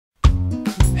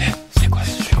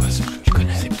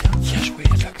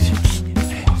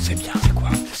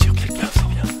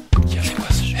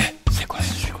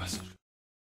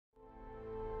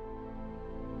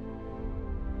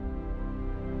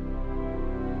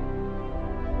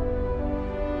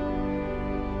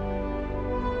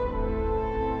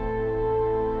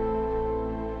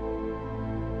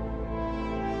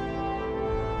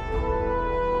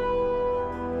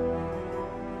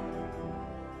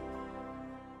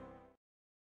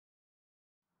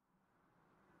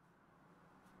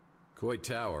Coit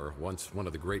Tower, once one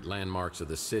of the great landmarks of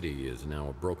the city, is now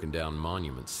a broken-down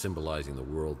monument symbolizing the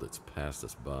world that's passed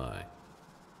us by.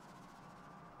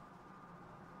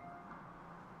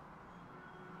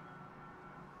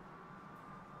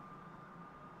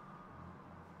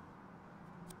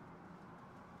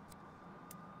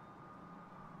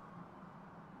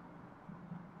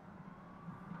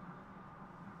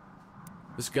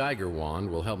 This Geiger wand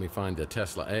will help me find the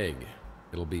Tesla egg.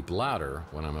 It'll beep louder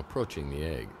when I'm approaching the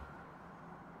egg.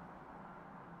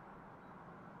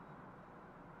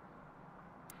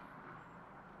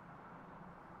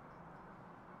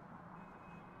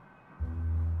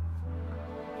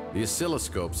 The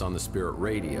oscilloscopes on the Spirit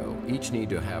radio each need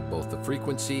to have both the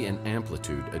frequency and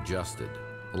amplitude adjusted.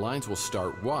 The lines will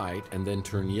start white and then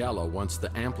turn yellow once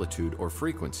the amplitude or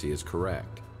frequency is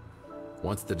correct.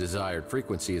 Once the desired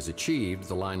frequency is achieved,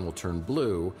 the line will turn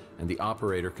blue and the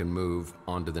operator can move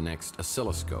on to the next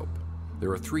oscilloscope.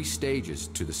 There are 3 stages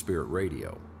to the Spirit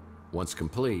radio. Once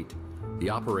complete, the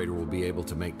operator will be able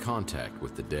to make contact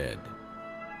with the dead.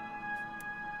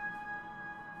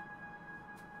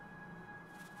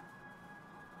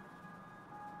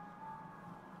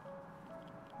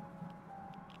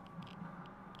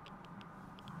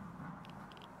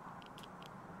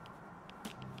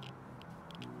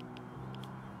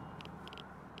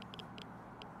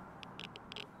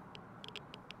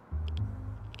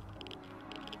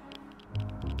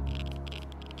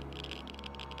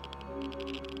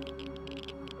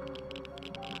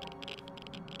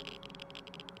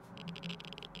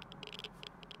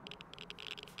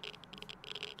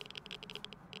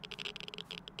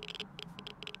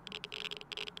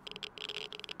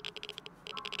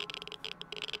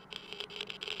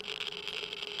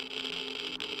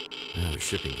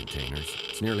 Shipping containers.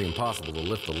 It's nearly impossible to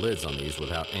lift the lids on these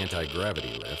without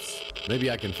anti-gravity lifts. Maybe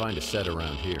I can find a set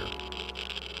around here.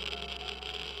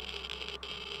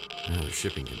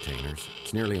 Shipping containers.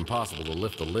 It's nearly impossible to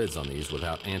lift the lids on these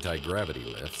without anti-gravity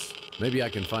lifts. Maybe I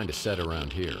can find a set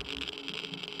around here.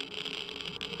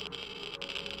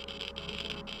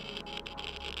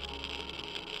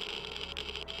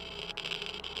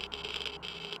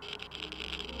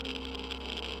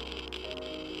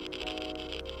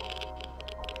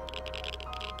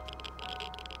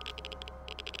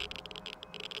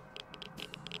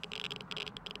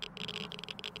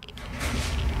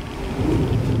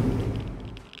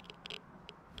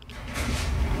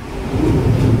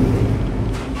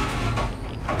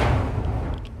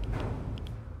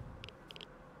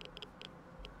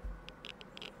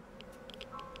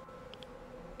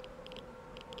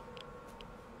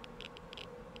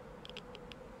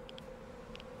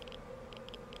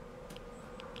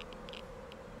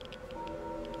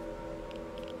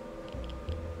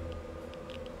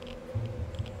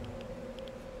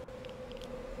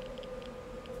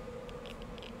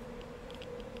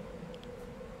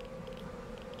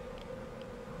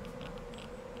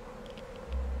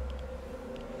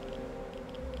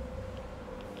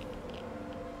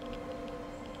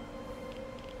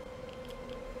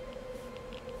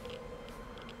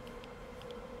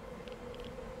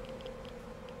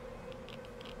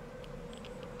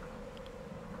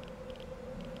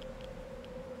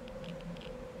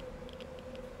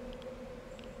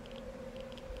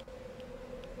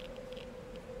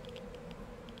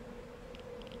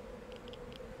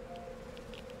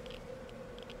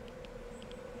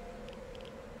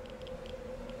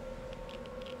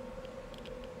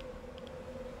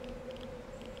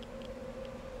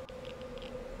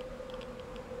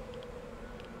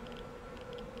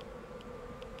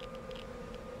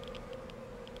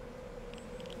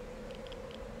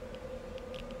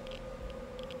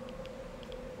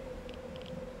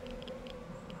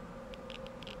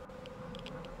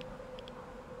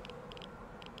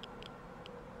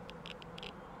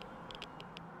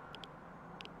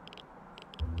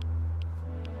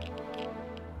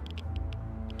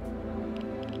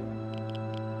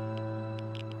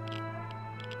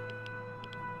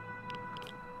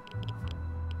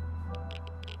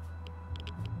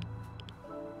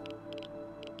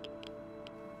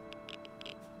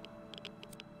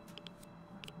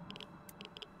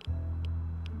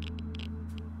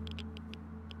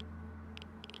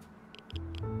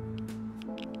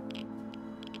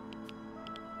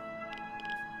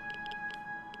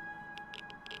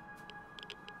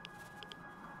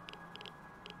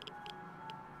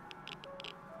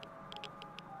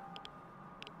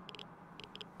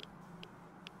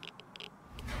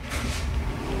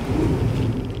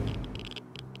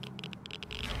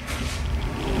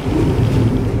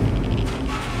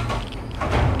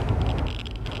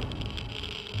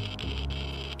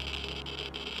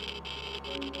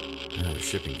 of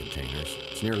shipping containers.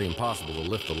 It's nearly impossible to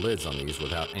lift the lids on these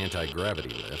without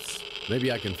anti-gravity lifts.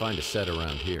 Maybe I can find a set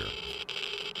around here.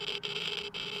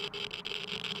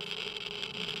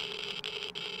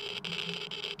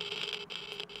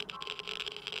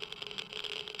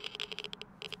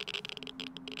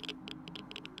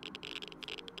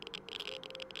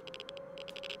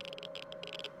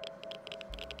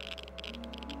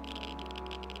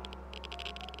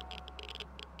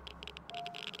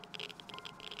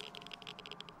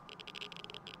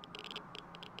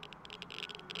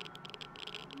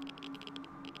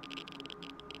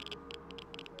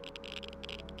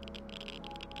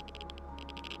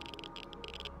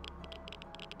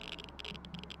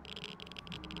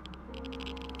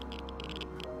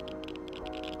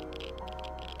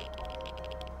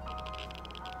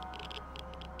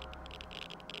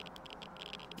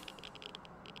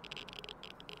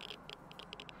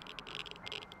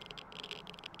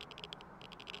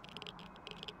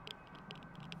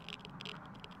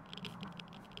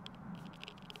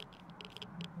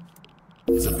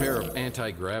 It's a pair of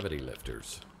anti-gravity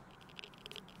lifters.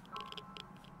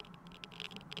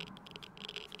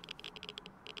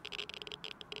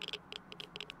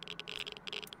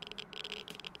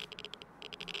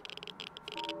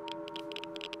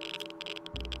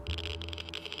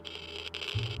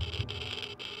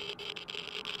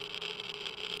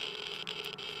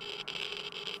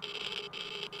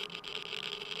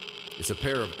 It's a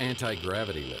pair of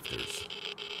anti-gravity lifters.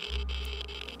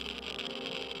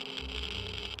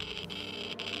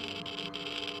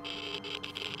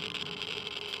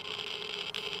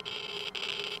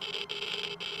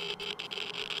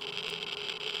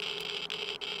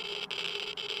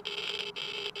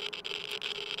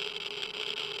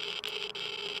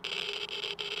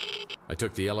 I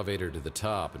took the elevator to the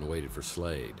top and waited for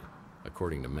Slade,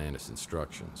 according to Mante's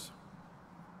instructions.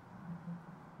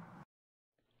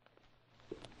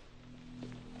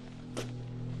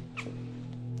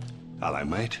 Hello,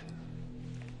 mate.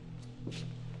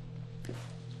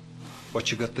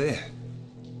 What you got there?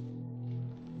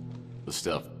 The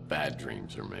stuff bad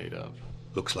dreams are made of.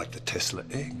 Looks like the Tesla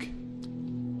egg.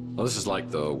 Well, this is like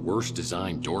the worst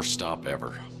designed doorstop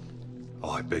ever. Oh,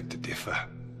 I beg to differ.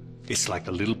 It's like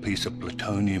a little piece of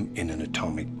plutonium in an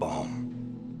atomic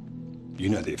bomb. You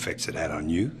know the effects it had on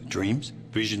you, dreams,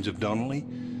 visions of Donnelly.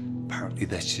 Apparently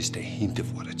that's just a hint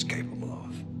of what it's capable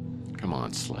of. Come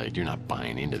on, Slade, you're not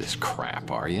buying into this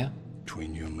crap, are you?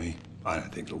 Between you and me, I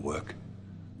don't think it'll work.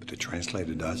 But the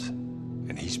translator does.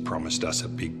 And he's promised us a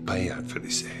big payout for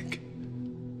this egg.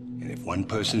 And if one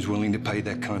person's willing to pay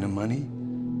that kind of money,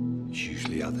 there's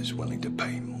usually others willing to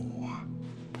pay more.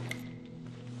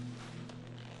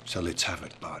 So let's have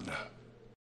it, partner.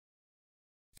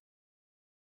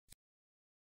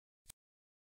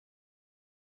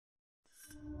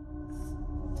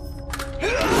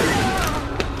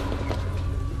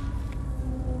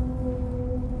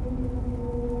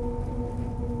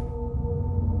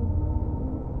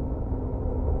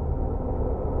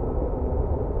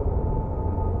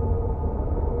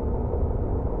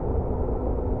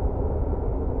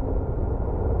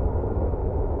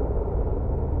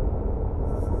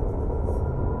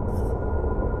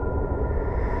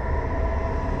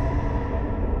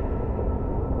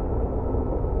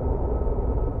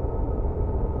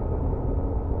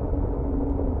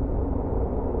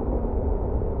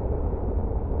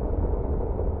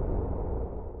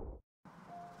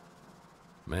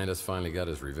 Mante's finally got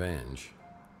his revenge,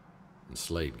 and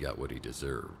Slade got what he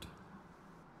deserved.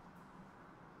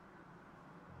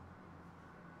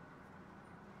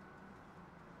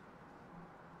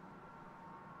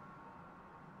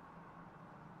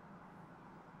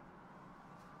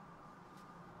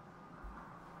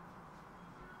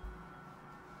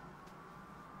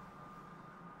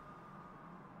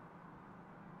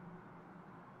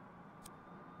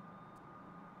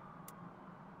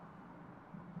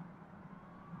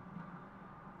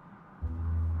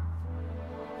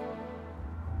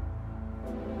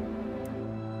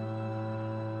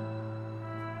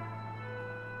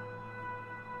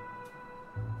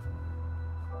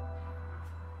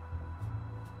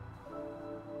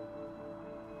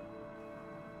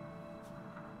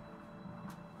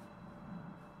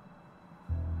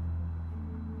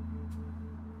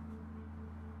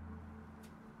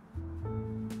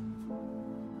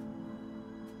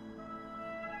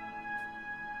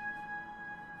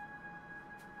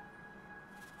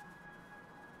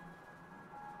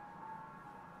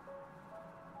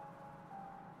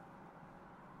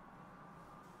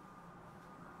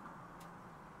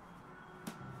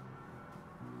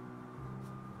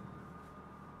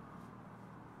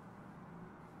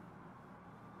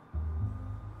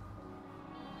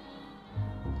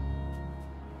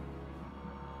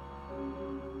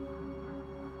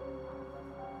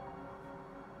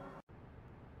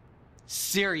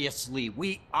 Seriously,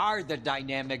 we are the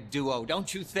dynamic duo,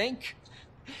 don't you think?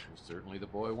 You're certainly the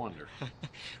boy wonder.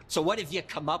 So what have you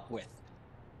come up with?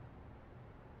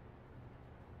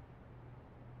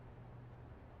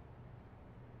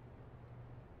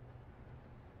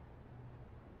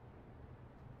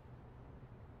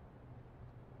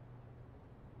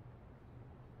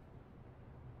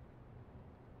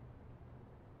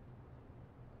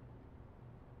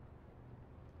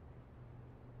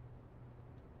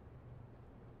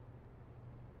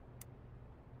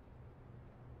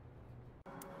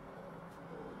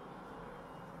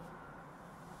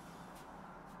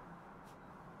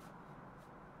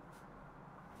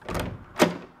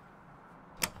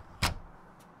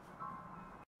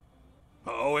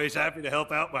 Always happy to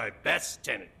help out my best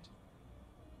tenant.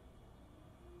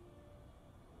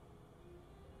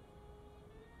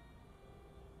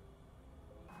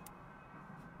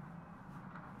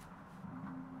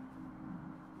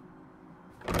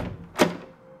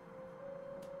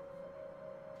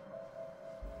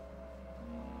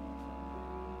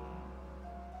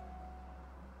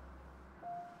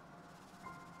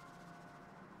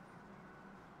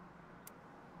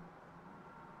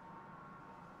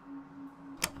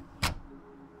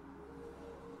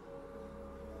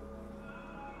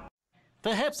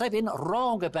 Perhaps I've been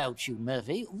wrong about you,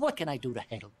 Murphy. What can I do to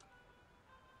help?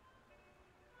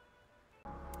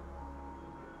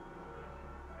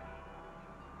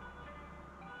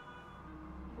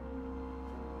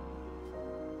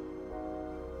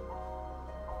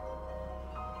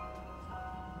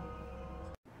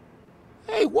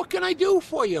 Hey, what can I do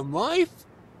for you, Murph?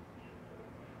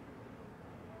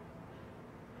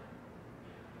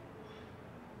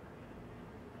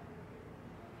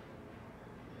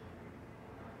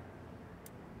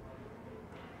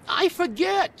 I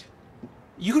forget.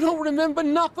 You don't remember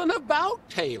nothing about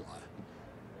Taylor.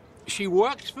 She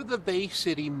works for the Bay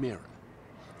City Mirror,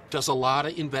 does a lot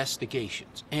of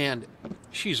investigations, and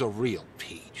she's a real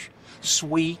peach.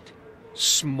 Sweet,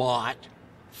 smart,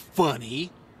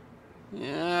 funny.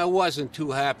 Yeah, I wasn't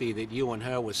too happy that you and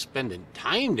her were spending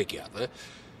time together,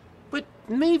 but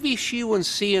maybe she was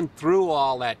seeing through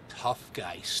all that tough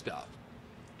guy stuff.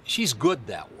 She's good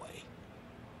that way.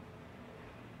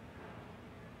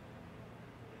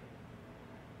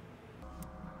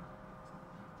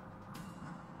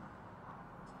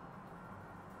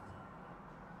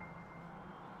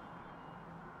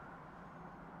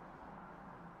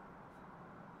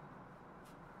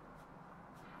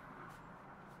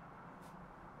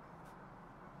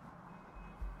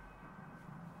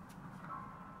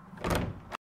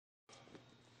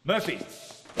 Murphy!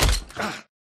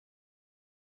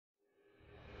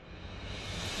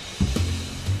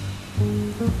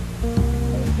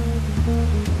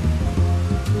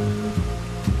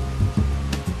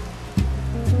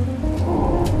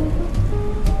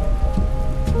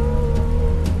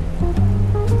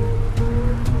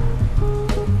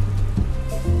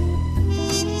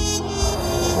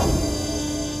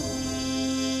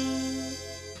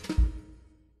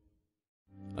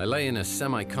 I lay in a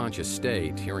semi-conscious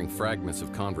state, hearing fragments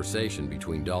of conversation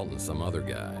between Dalton and some other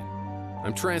guy.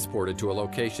 I'm transported to a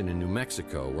location in New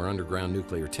Mexico where underground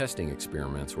nuclear testing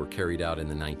experiments were carried out in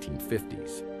the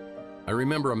 1950s. I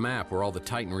remember a map where all the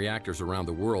Titan reactors around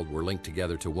the world were linked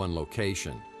together to one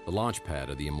location, the launch pad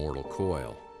of the immortal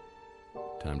coil.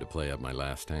 Time to play up my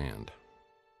last hand.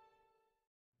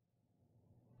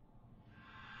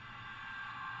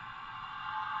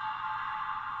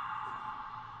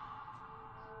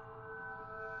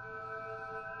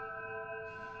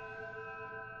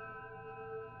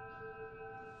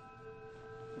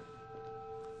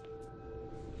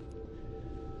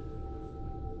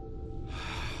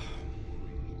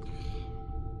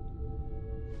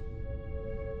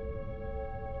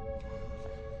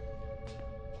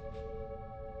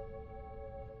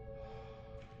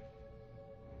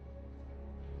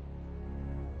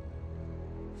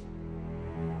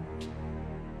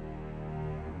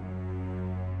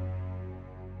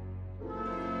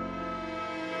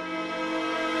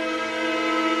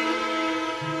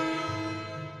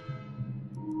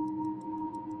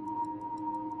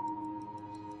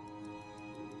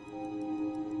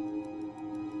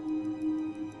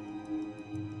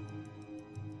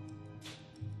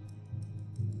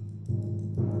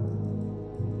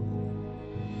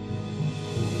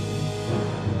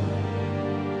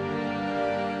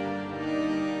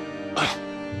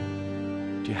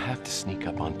 You have to sneak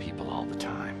up on people all the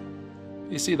time.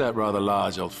 You see that rather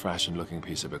large, old-fashioned looking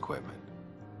piece of equipment?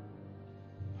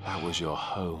 That was your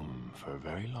home for a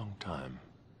very long time.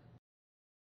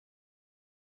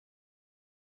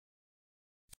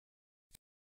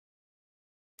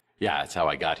 Yeah, that's how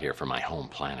I got here from my home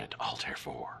planet, Altair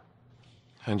 4.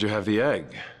 And you have the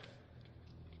egg.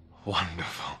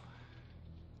 Wonderful.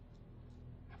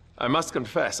 I must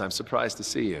confess, I'm surprised to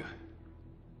see you.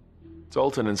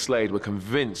 Dalton and Slade were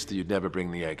convinced that you'd never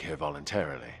bring the egg here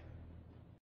voluntarily.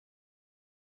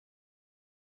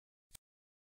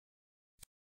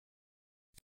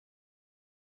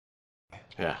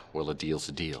 Yeah, well, a deal's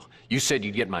a deal. You said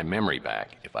you'd get my memory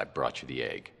back if I brought you the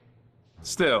egg.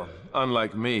 Still,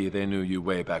 unlike me, they knew you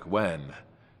way back when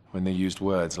they used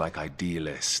words like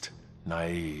idealist,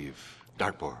 naive.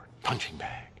 Dartboard, punching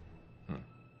bag.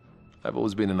 I've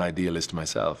always been an idealist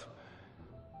myself.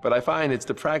 But I find it's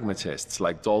the pragmatists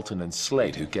like Dalton and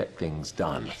Slade who get things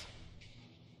done.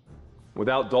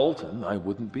 Without Dalton, I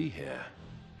wouldn't be here.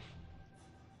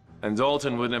 And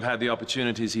Dalton wouldn't have had the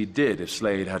opportunities he did if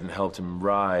Slade hadn't helped him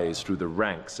rise through the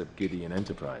ranks of Gideon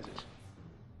Enterprises.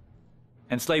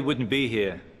 And Slade wouldn't be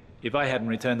here if I hadn't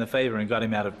returned the favor and got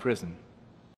him out of prison.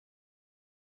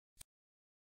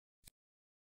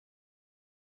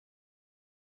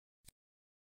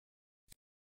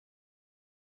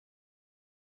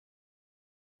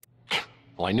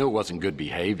 Well, I knew it wasn't good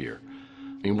behavior.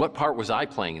 I mean, what part was I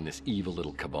playing in this evil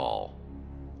little cabal?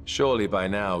 Surely by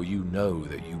now you know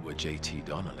that you were J.T.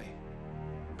 Donnelly,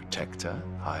 protector,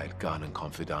 hired gun and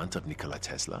confidant of Nikola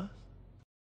Tesla.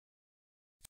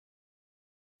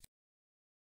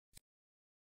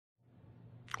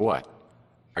 What?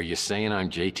 Are you saying I'm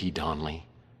J.T. Donnelly?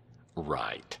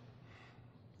 Right.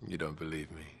 You don't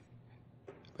believe me.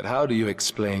 But how do you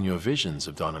explain your visions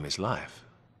of Donnelly's life?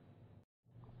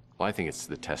 Well, I think it's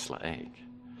the Tesla egg.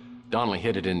 Donnelly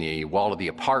hid it in the wall of the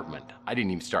apartment. I didn't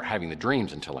even start having the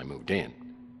dreams until I moved in.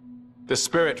 The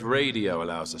spirit radio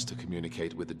allows us to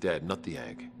communicate with the dead, not the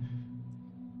egg.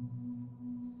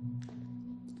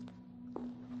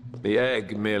 The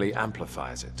egg merely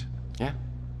amplifies it. Yeah?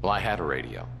 Well, I had a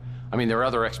radio. I mean, there are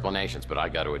other explanations, but I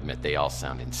got to admit they all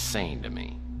sound insane to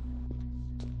me.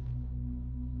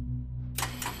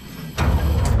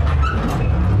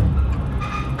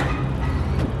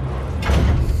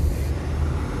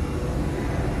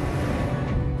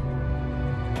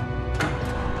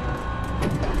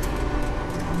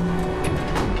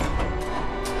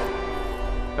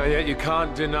 And yet you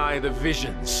can't deny the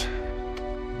visions.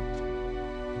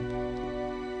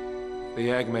 The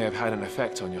egg may have had an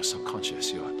effect on your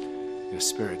subconscious, your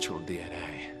spiritual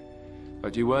DNA.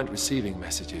 But you weren't receiving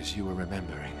messages, you were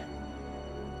remembering.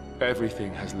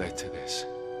 Everything has led to this.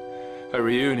 A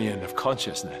reunion of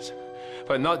consciousness.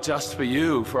 But not just for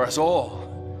you, for us all.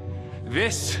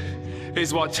 This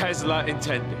is what Tesla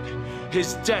intended.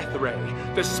 His death ray,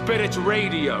 the spirit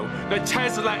radio, the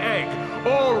Tesla egg,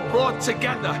 all brought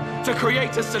together to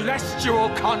create a celestial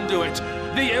conduit,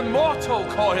 the immortal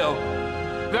coil,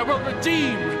 that will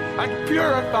redeem and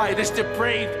purify this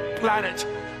depraved planet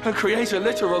and create a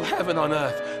literal heaven on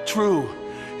earth, true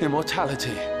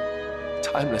immortality,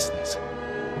 timelessness,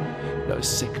 no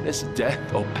sickness,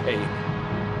 death, or pain.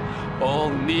 All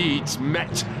needs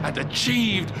met and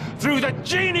achieved through the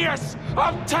genius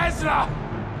of Tesla!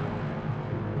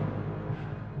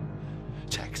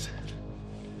 Tex,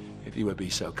 if you would be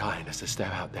so kind as to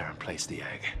step out there and place the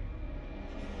egg.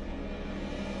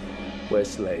 Where's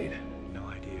Slade? No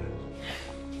idea.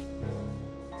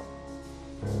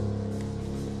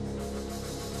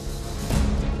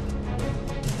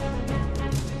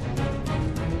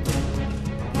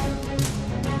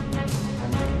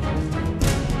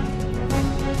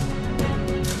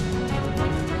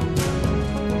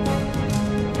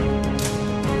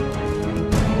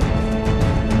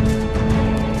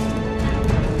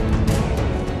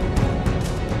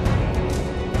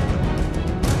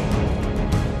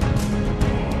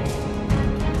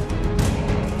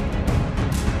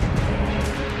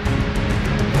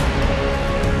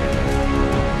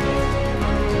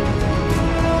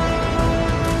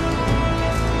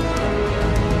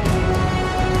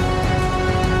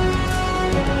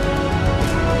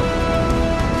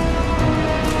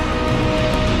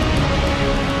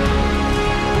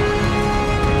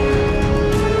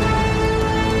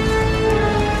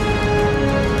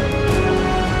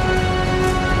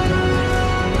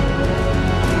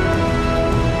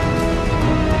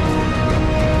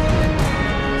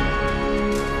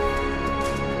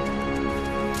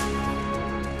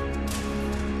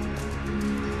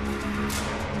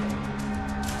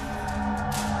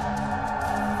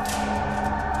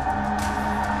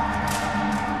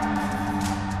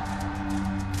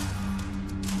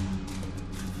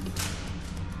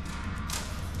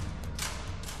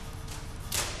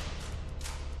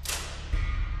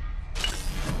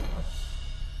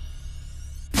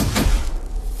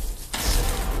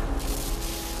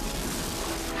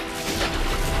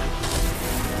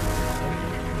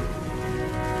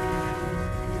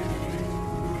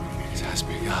 has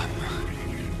begun.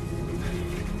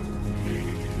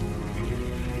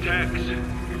 Tex,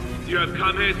 you have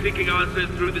come here seeking answers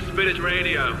through the spirit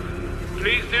radio.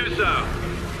 Please do so.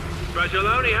 But you'll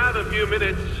only have a few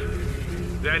minutes.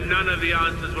 Then none of the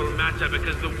answers will matter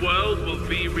because the world will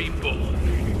be reborn.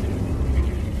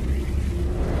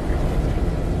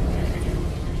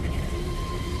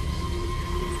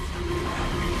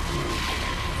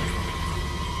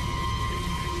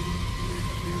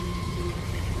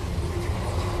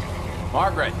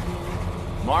 Margaret!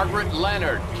 Margaret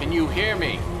Leonard, can you hear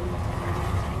me?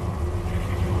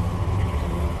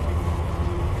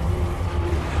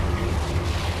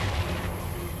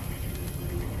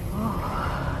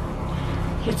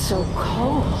 It's so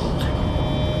cold.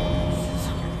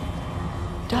 So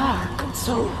dark and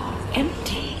so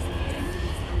empty.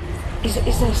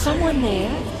 Is there someone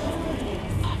there?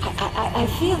 I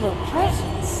feel a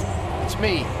presence. It's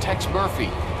me, Tex Murphy.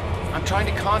 I'm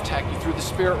trying to contact you through the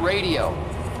spirit radio.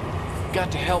 You've got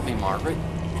to help me, Margaret.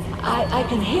 I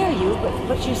can hear you,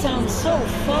 but you sound so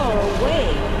far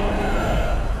away.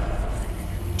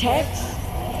 Tex?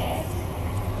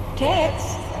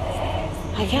 Tex?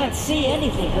 I can't see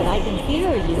anything, but I can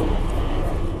hear you.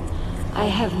 I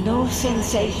have no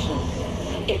sensation.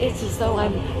 It's as though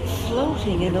I'm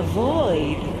floating in a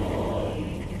void.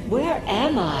 Where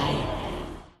am I?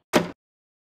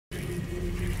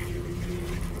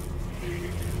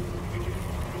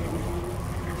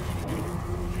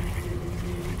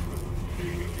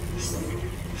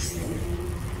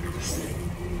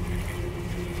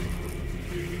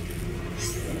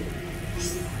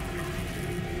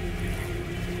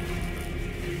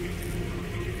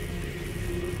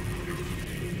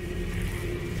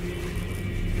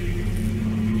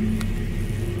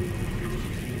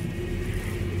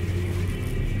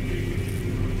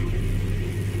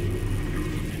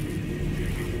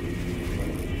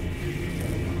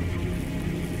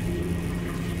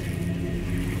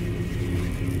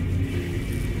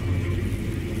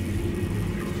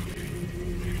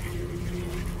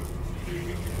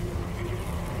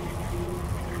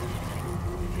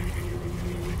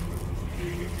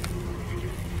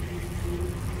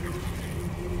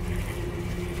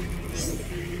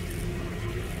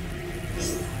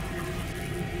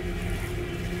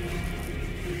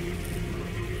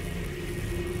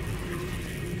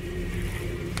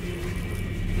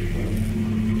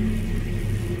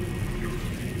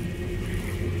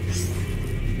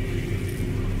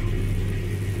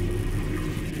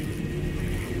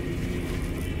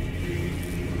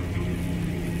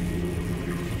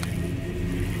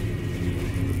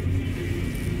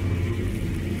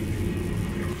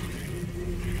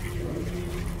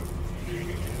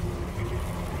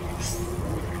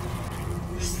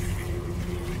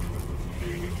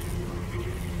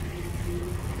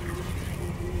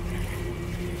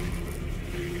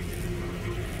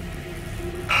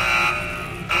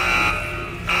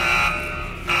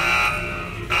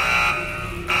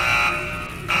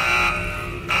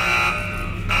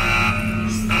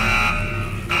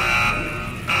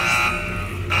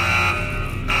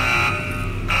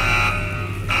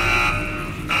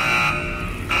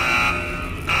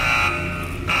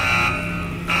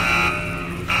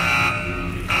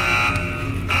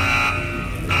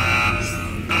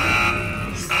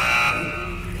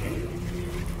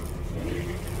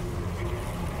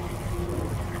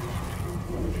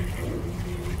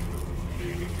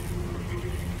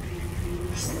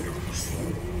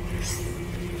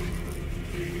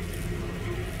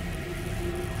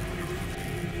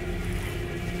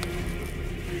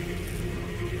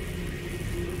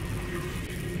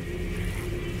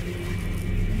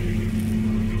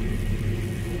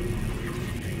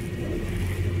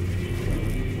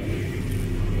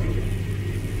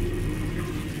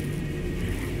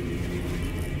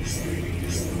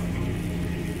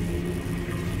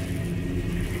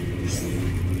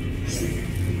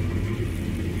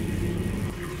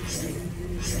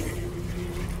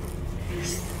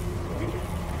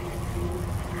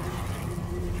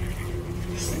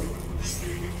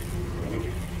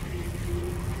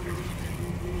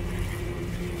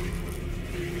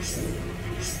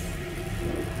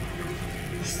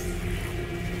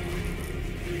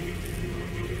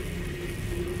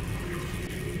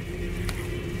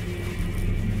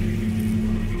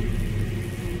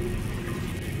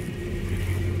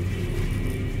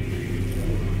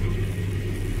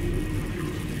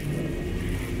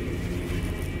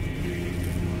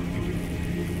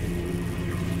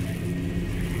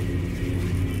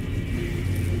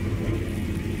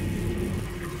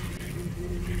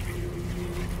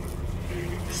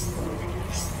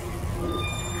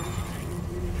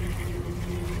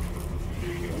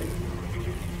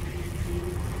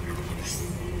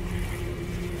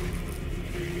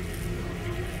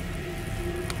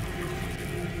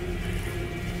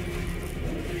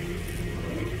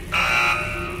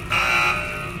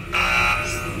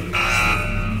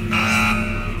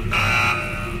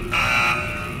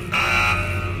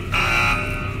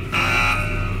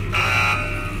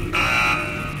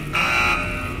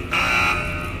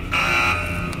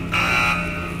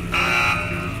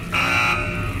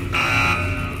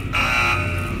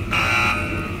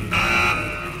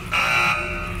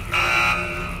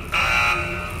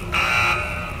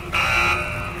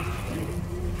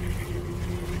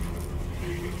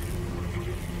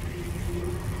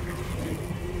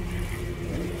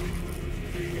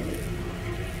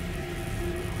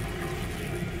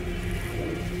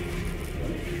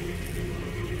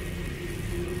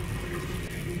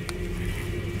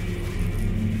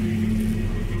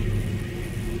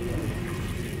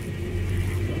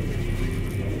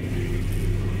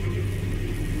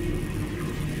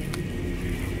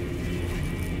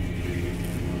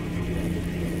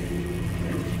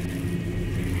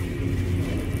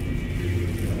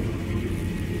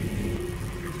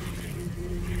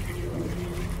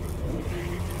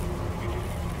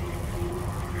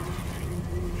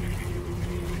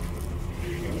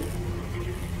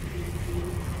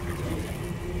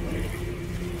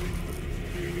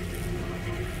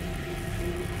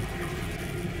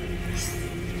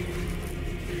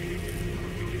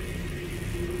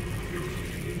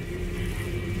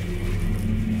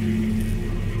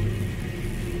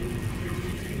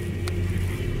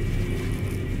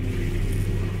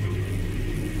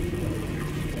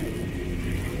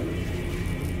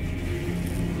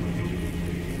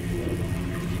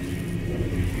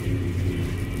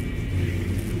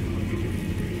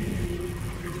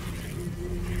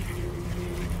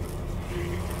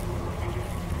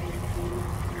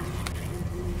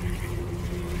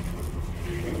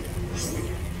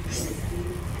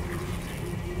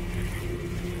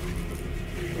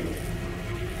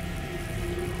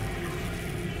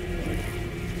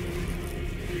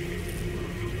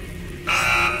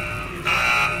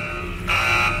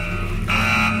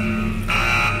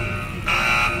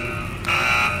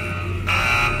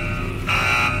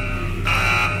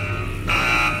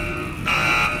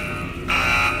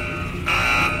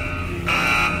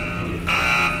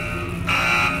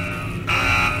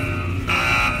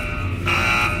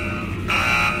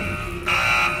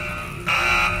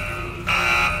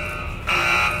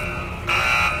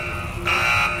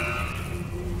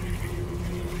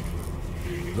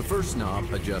 The first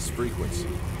knob adjusts frequency.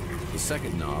 The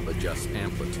second knob adjusts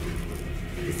amplitude.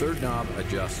 The third knob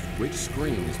adjusts which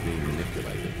screen is being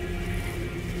manipulated.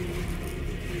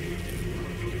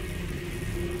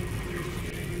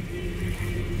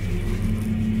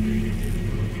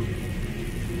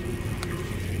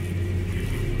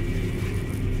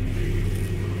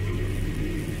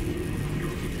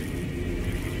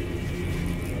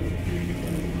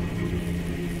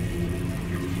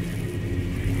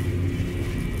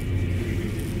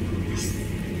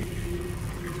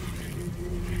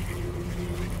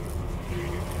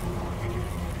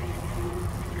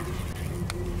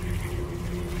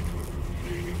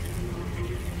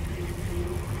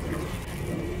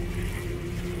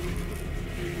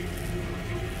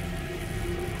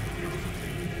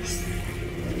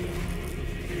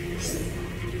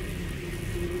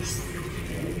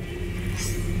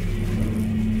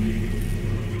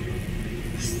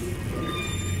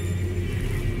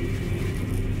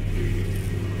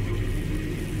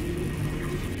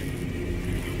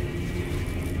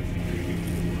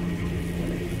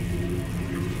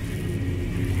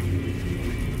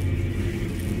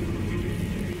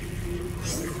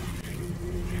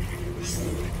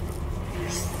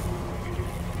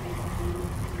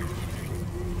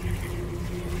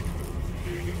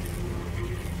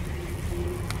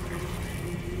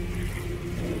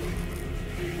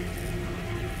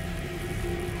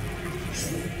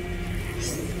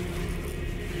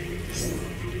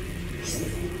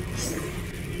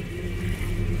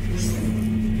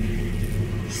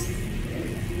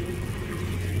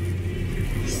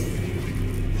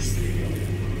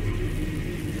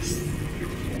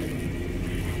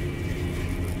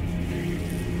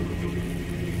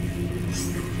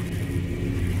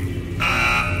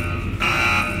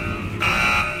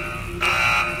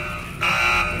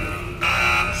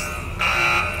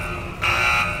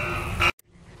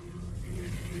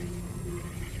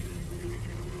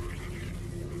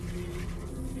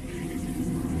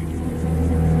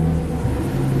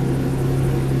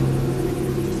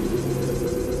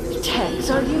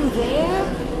 Are you there?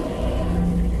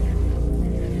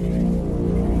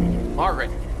 Margaret,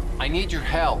 I need your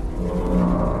help.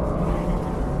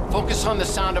 Focus on the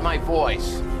sound of my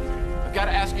voice. I've got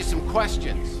to ask you some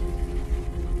questions.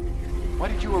 Why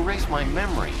did you erase my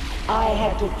memory? I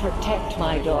had to protect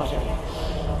my daughter.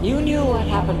 You knew what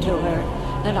happened to her,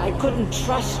 and I couldn't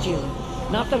trust you.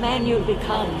 Not the man you'd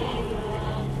become.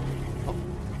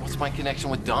 What's my connection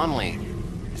with Donnelly?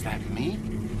 Is that me?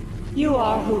 You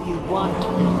are who you want to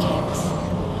be, Tex.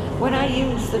 When I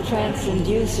used the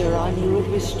transducer on you, it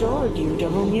restored you to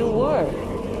whom you were.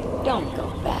 Don't go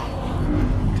back.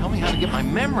 Tell me how to get my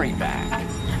memory back.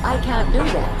 I can't do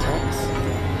that,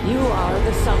 Tex. You are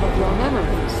the sum of your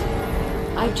memories.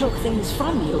 I took things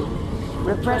from you.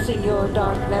 Repressing your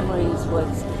dark memories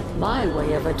was my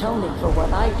way of atoning for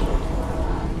what I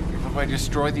did. How do I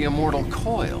destroy the immortal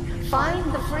coil? Find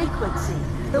the frequency.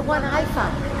 The one I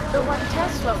found. The one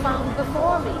Tesla found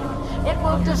before me. It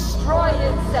will destroy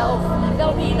itself.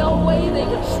 There'll be no way they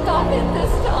can stop it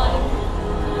this time.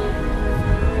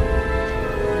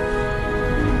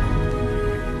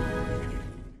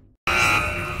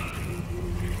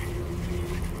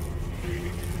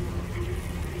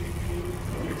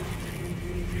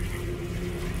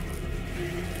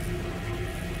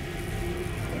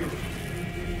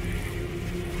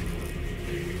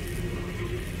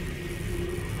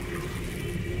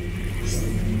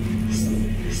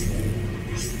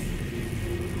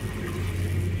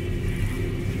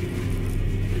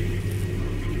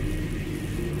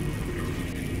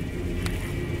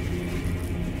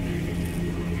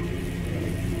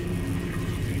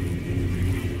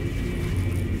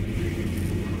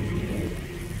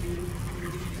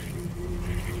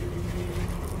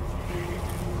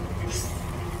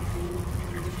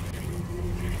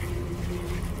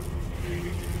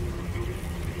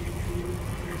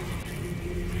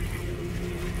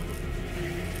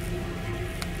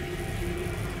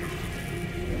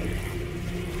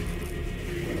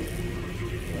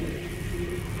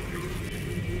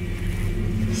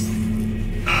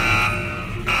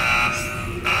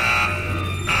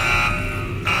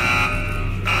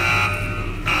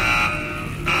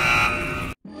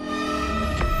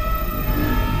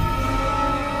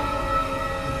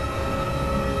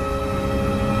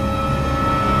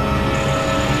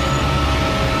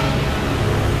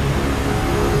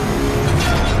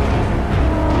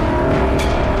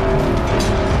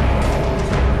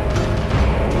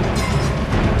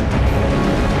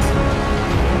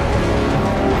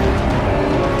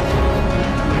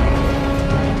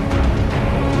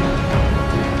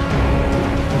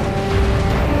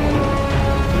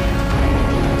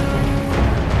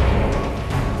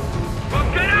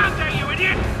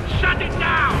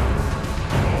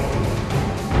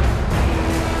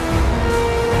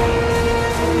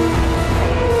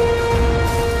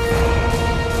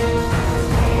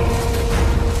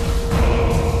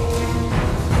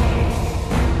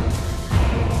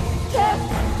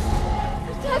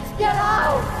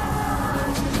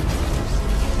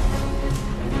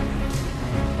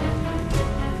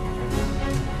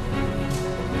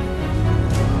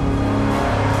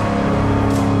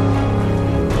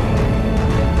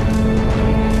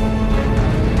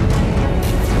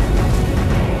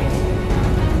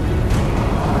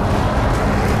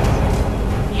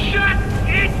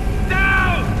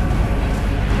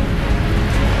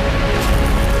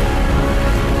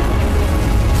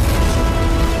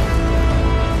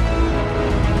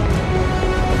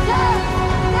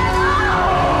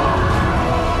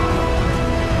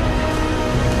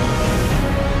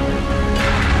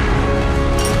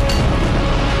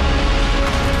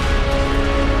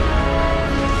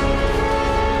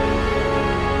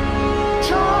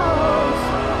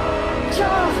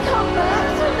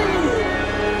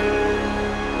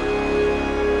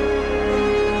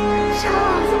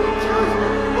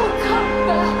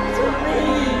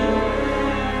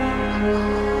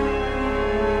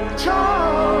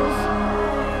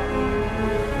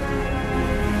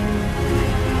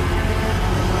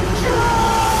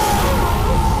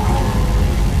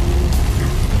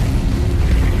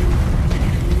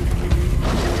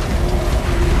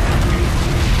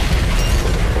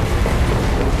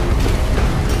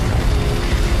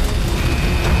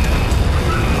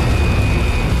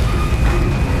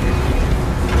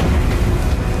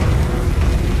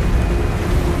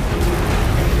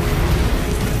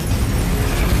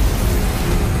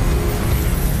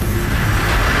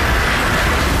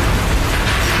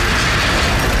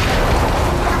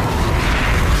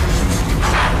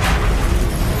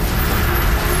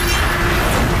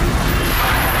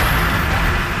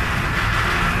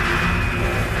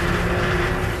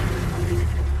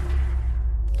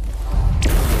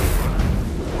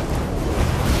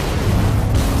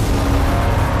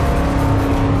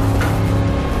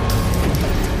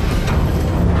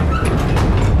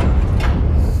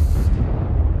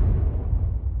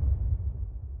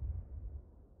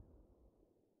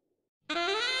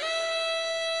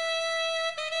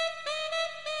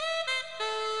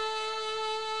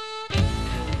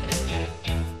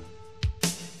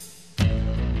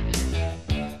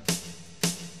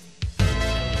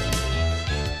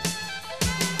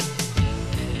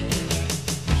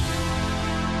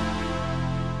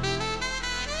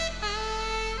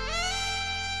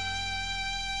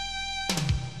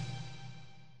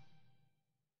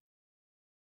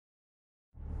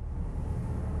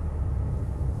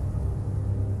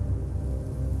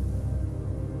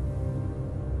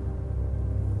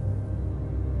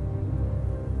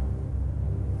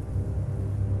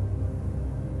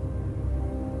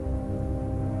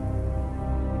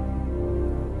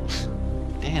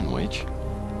 sandwich?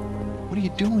 What are you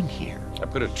doing here? I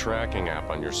put a tracking app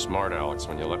on your smart Alex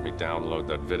when you let me download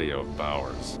that video of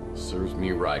Bowers. Serves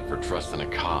me right for trusting a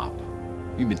cop.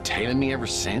 You've been tailing me ever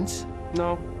since?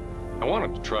 No. I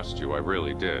wanted to trust you, I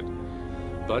really did.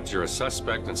 But you're a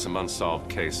suspect in some unsolved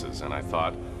cases, and I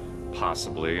thought,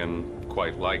 possibly and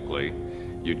quite likely,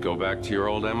 you'd go back to your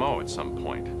old MO at some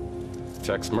point.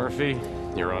 Tex Murphy,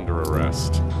 you're under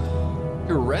arrest.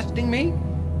 You're arresting me?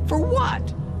 For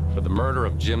what? For the murder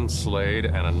of Jim Slade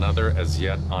and another as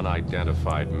yet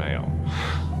unidentified male.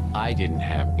 I didn't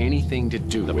have anything to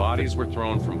do with it. The bodies were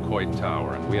thrown from Coit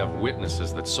Tower, and we have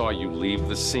witnesses that saw you leave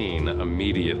the scene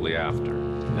immediately after.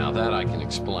 Now that I can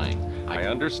explain. I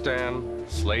understand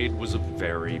Slade was a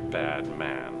very bad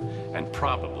man, and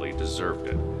probably deserved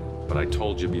it. But I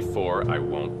told you before, I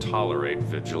won't tolerate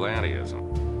vigilantism.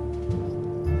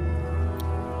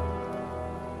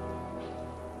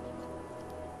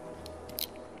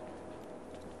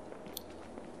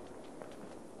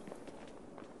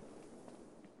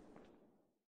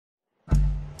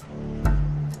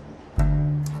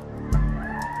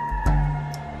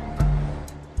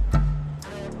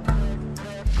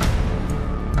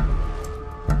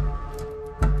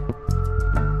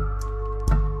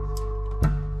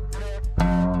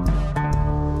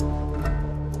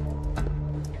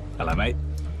 Hello, mate.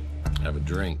 Have a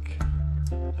drink.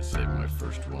 I saved my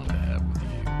first one to have with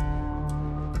you.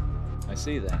 I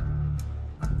see that.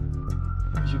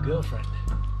 Who's your girlfriend?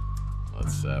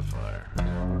 That's Sapphire.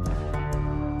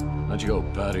 How'd you go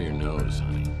powder your nose,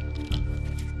 honey?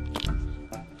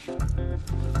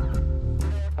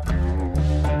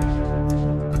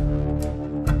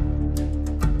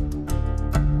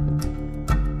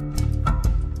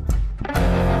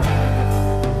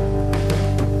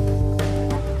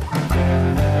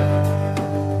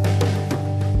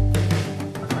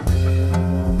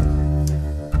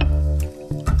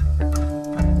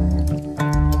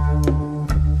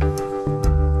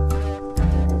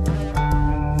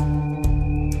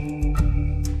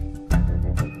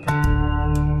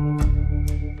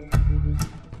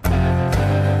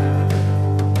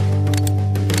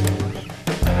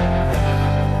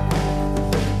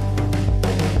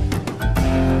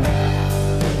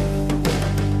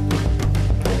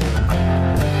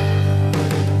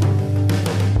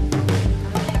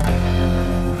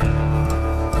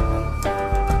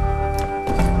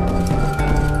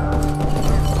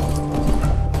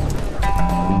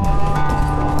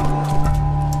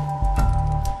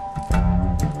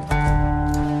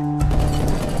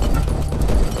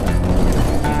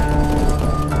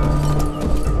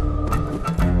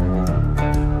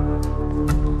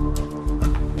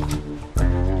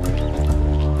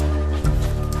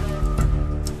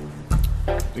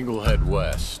 We'll head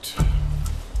west.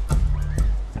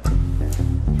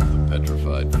 The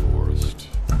petrified forest.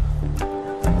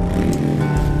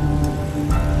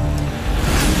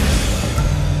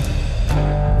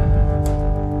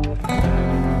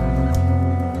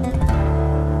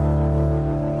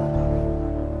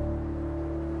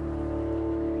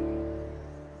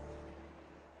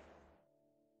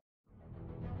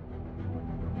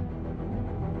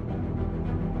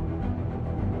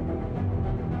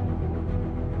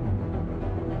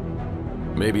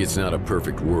 Maybe it's not a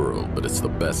perfect world, but it's the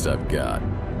best I've got.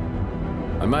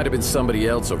 I might have been somebody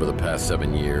else over the past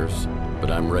 7 years, but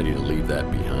I'm ready to leave that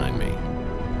behind me.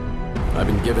 I've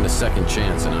been given a second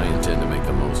chance and I intend to make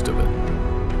the most of it.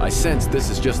 I sense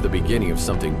this is just the beginning of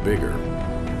something bigger,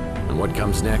 and what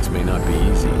comes next may not be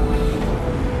easy.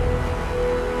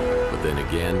 But then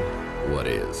again, what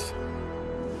is?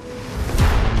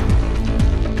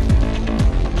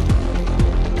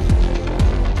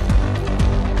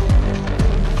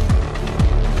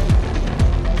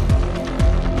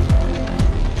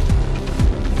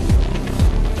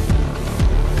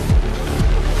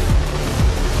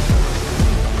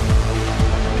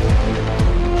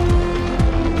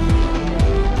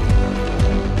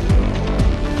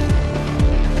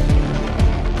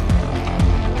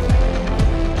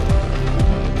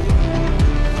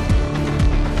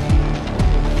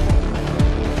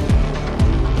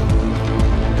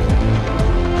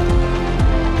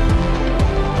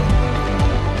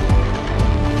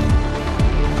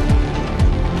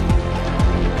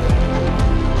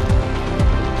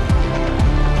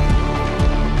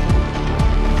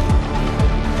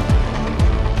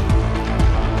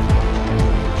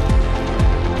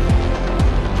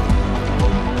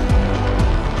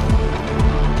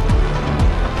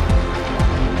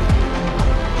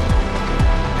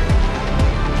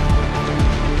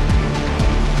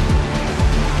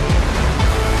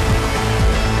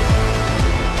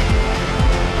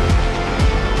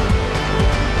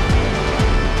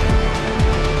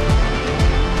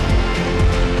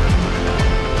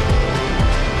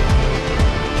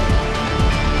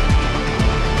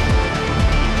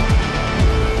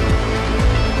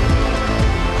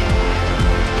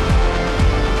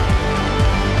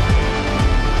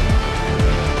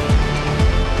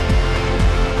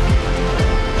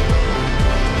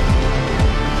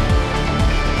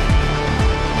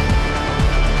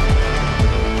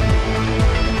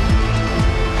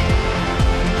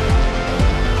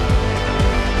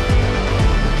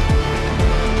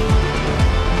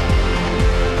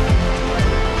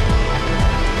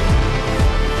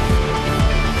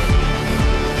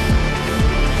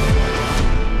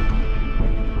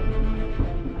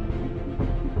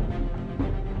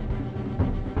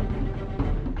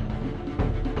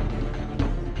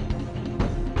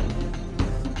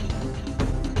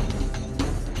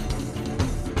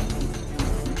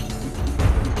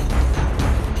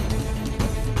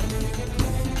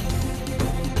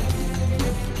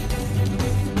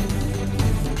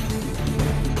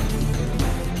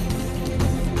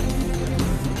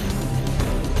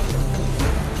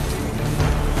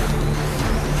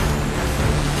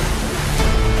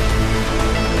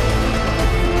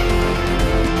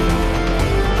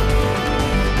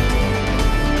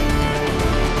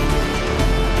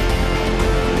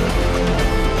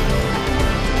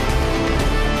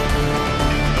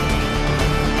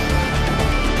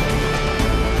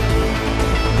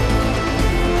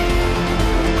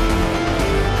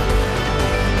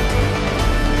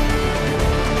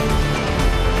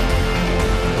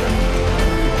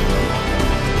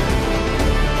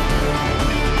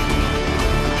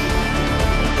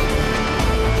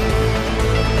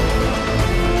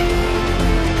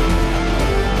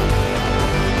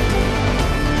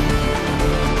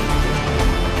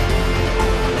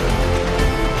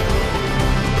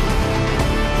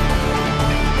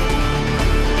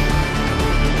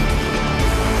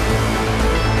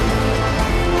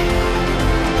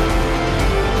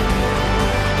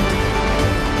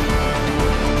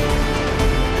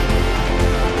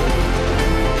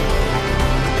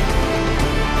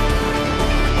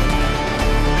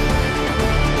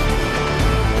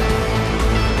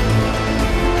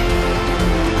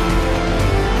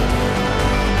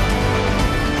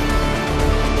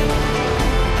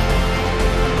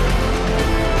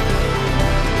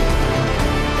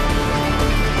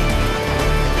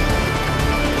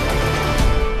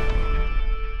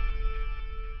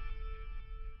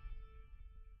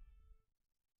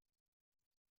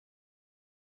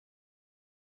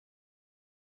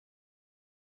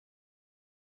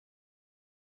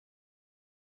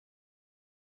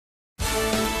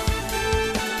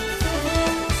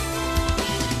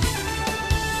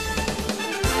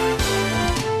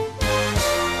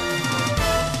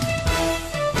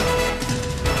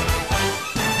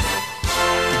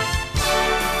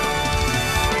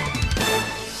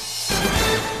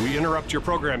 interrupt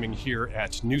your programming here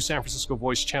at New San Francisco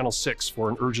Voice Channel 6 for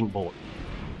an urgent bulletin.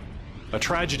 A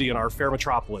tragedy in our fair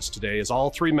metropolis today as all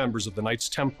 3 members of the Knights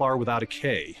Templar without a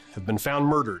K have been found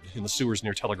murdered in the sewers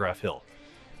near Telegraph Hill.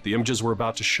 The images we're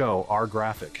about to show are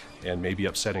graphic and may be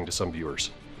upsetting to some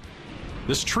viewers.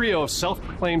 This trio of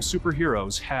self-proclaimed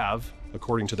superheroes have,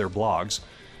 according to their blogs,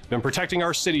 been protecting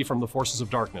our city from the forces of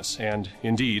darkness, and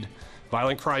indeed,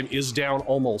 violent crime is down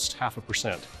almost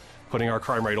 0.5%, putting our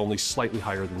crime rate only slightly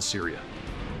higher than Syria.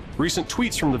 Recent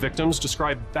tweets from the victims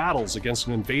describe battles against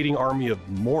an invading army of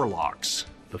Morlocks,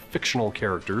 the fictional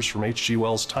characters from H.G.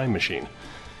 Wells' Time Machine.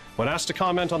 When asked to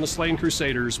comment on the slain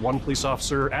Crusaders, one police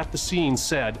officer at the scene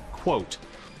said, quote,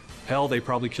 "Hell, they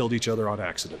probably killed each other on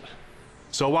accident."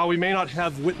 So while we may not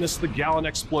have witnessed the gallant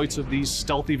exploits of these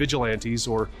stealthy vigilantes,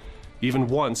 or even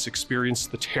once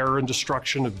experienced the terror and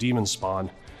destruction of demon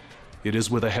spawn, it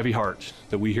is with a heavy heart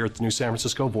that we here at the New San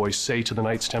Francisco Voice say to the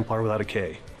Knights Templar without a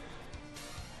K,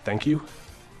 thank you.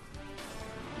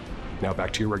 Now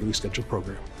back to your regularly scheduled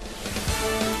program.